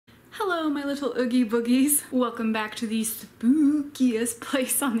Hello, my little Oogie Boogies. Welcome back to the spookiest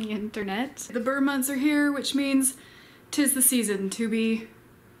place on the internet. The burr months are here, which means 'tis the season to be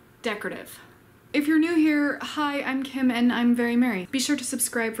decorative. If you're new here, hi, I'm Kim and I'm very merry. Be sure to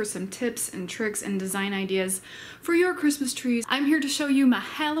subscribe for some tips and tricks and design ideas for your Christmas trees. I'm here to show you my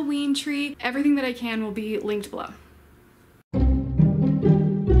Halloween tree. Everything that I can will be linked below.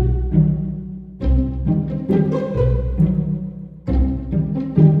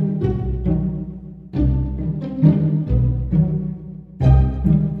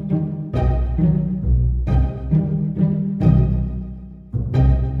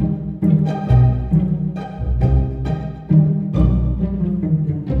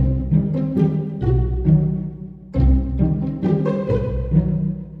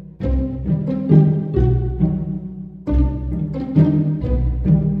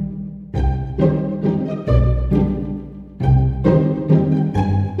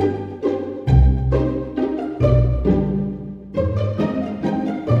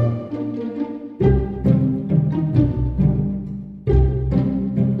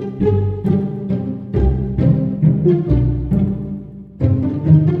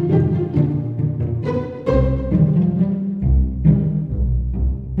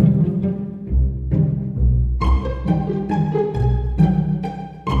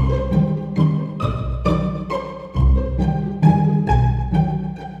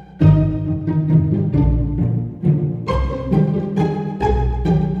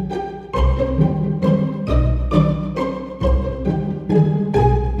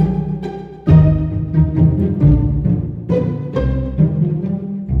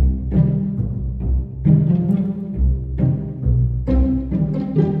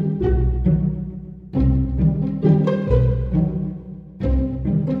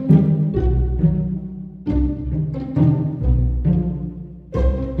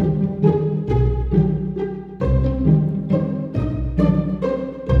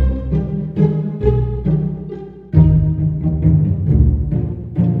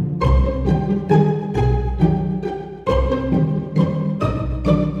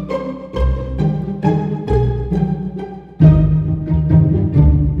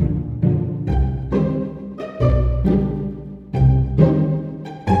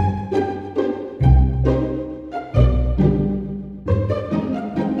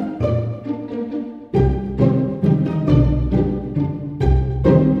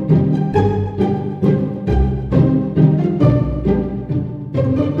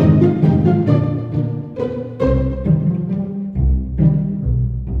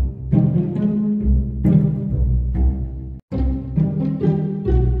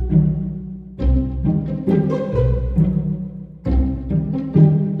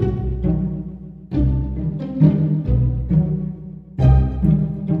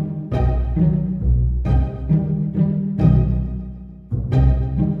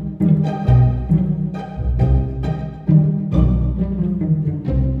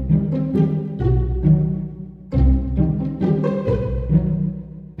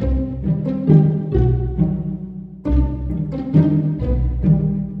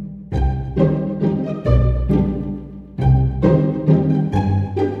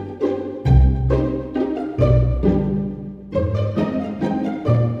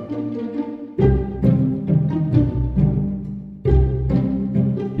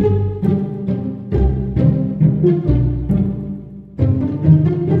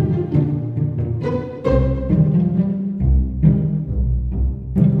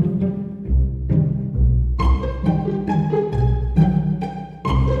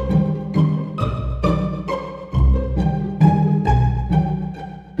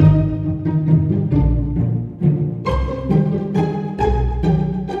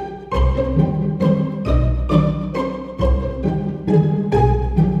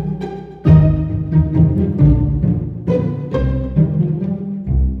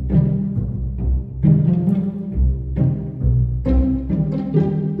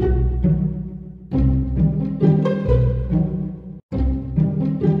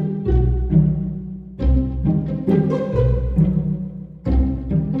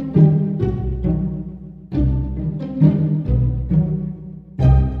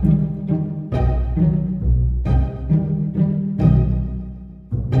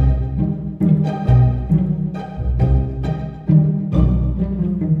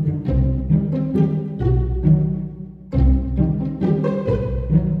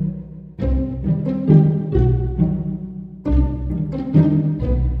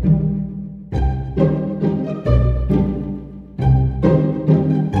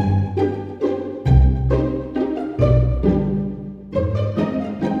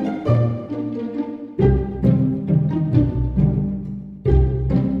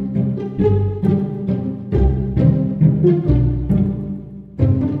 you.